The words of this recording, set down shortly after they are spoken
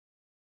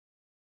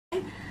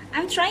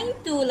I'm trying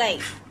to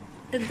like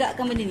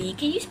tegakkan benda ni.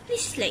 Can you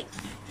please like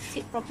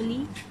sit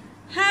properly?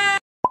 Hi.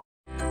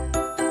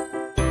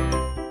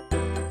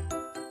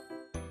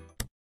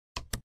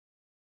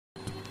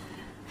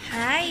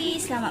 Hai,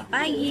 selamat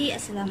pagi.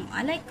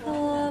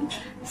 Assalamualaikum.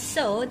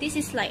 So, this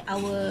is like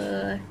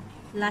our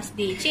last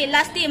day. Cik,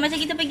 last day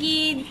macam kita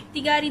pergi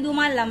 3 hari 2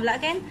 malam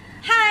pula kan?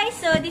 Hi,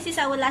 so this is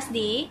our last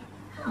day.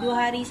 2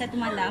 hari 1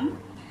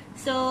 malam.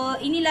 So,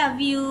 inilah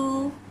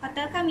view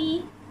hotel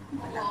kami.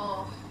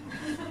 Oh.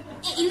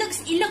 It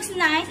looks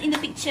nice in the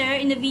picture,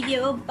 in the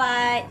video,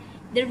 but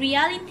the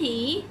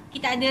reality,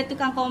 kita ada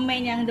tukang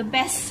komen yang the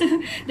best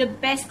the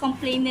best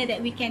complainer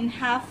that we can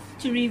have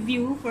to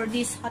review for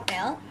this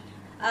hotel.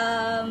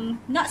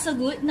 Not so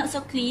good, not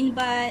so clean,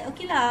 but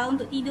okay lah,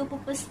 untuk tidur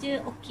purpose je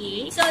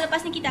okay. So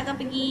lepas ni kita akan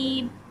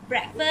pergi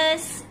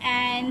breakfast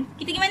and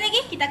kita pergi mana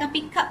lagi? Kita akan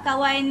pick up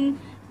kawan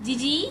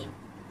Gigi.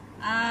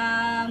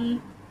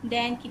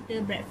 Then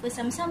kita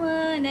breakfast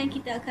sama-sama. Dan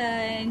kita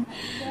akan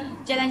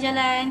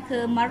jalan-jalan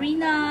ke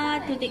Marina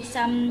to take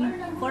some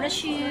photo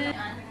shoot.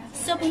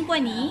 So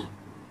perempuan ni,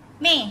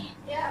 Mei,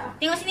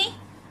 tengok sini.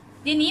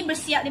 Dia ni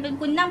bersiap daripada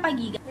pukul 6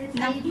 pagi.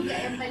 6 juga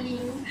yang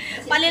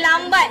paling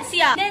lambat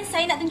siap. Dan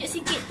saya nak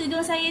tunjuk sikit tudung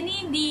saya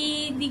ni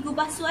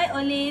digubah suai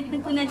oleh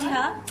Tengku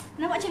Najiha.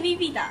 Nampak macam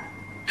Vivi tak?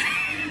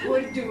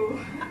 Waduh.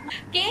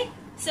 Okay,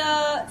 so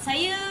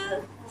saya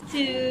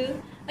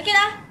okay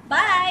lah,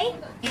 bye.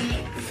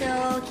 Okay, so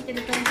kita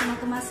dah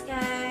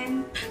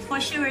kemas-kemaskan. For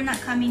sure we're not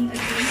coming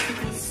again to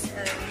this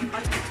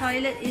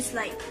toilet is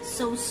like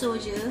so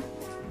je.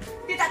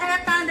 Dia tak akan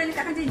datang dan dia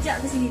tak akan jejak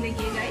ke sini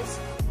lagi guys.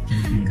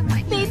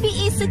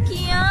 Baby is so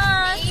cute.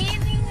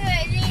 Ini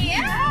enggak ni.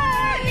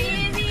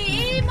 Ini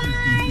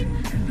mine.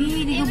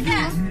 Baby dia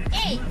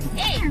sini.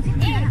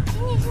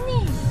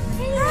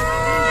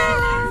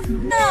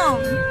 No.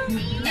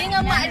 Dia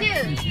dengan mak dia.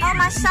 Oh,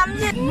 masam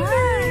je.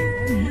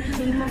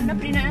 Dah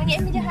beri nak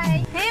nangis macam hai.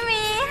 Hey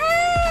Mi,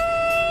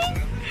 hai.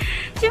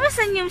 Cuba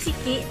senyum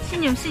sikit.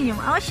 Senyum.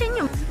 Awak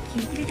senyum.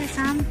 Kita dah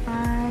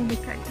sampai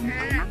dekat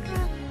tempat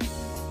makan.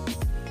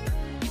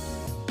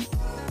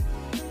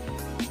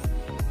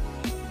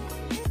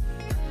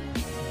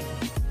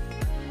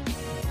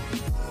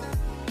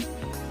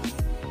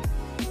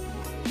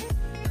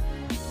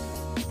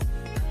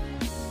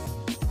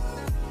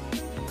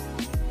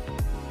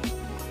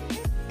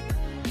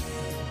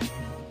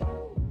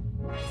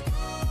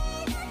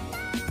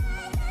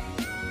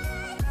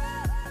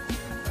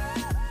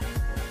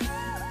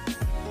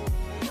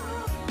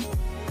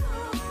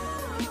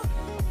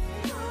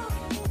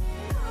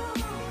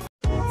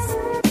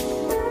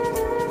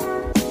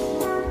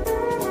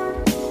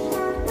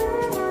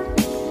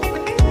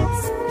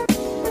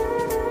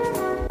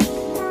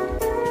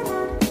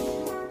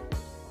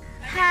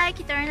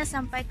 Kita orang dah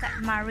sampai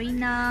kat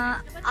Marina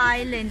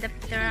Island, tapi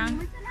kita orang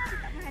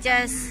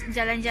just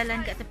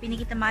jalan-jalan kat tepi ni.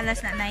 Kita malas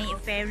nak naik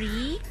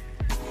ferry.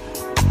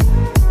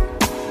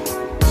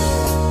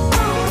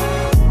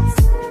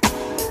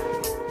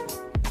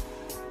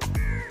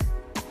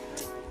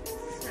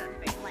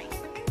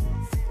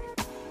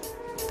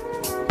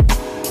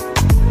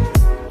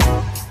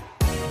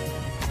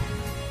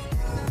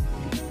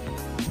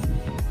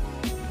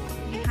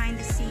 Behind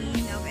the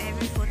scene of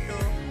every photo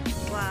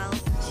while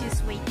she's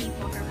waiting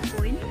for her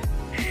phone.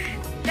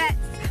 That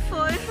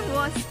phone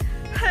was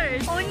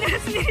hers. Owner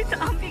sendiri tak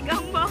ambil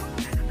gambar.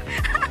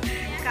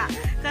 Kak,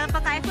 kalau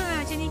pakai iPhone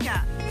macam ni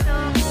kak. So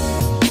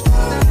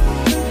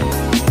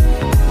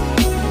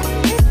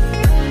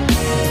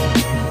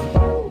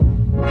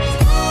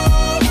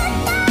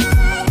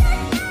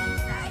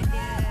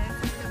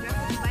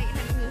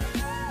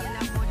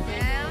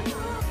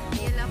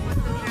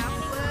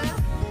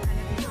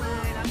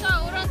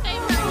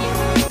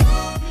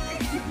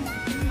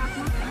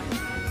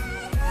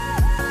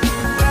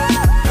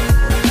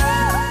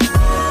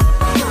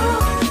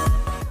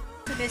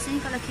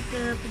biasanya kalau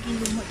kita pergi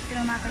Lumut, kita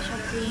memang akan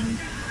shopping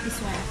this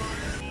one.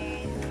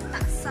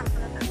 Tak sah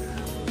kalau tak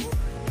pergi.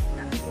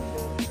 Tak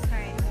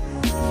kan.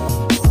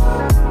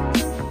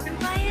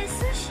 Empire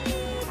Sushi.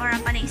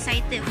 Orang paling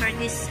excited for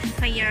this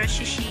Empire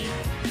Sushi.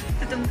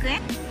 Tutup muka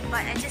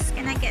but I just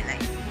cannot get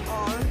like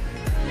all.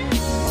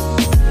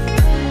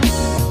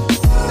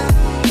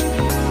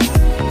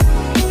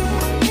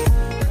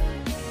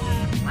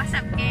 What's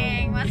up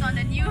gang? What's on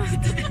the news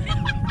today?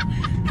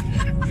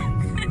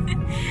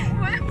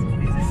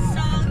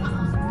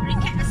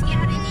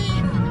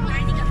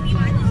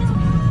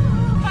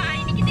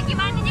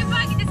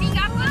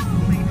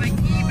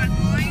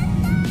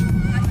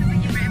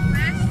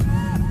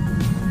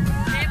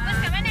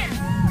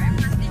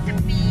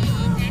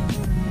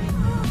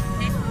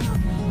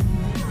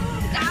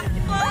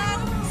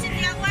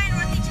 Sitiawan,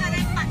 Roti,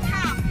 Canai,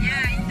 Pecah. Ya,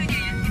 itu dia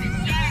yang kita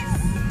yes.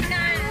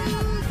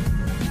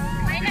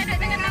 Marina ada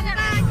tengah-tengah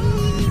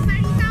di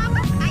Marina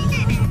apa?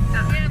 Island.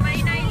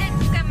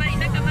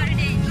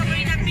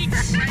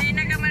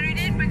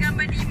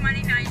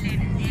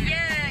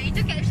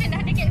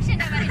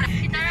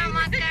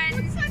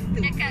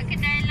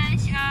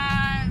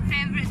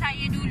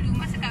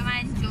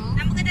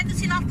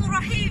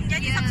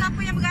 siapa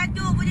yang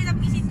bergaduh boleh tak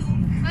pergi situ.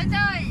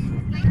 Betul.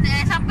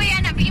 Siapa yang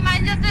nak pergi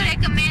Mazur tu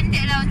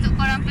recommended lah untuk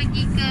korang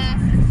pergi ke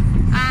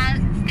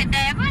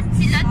kedai apa?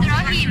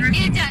 Silaturahim.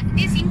 Dia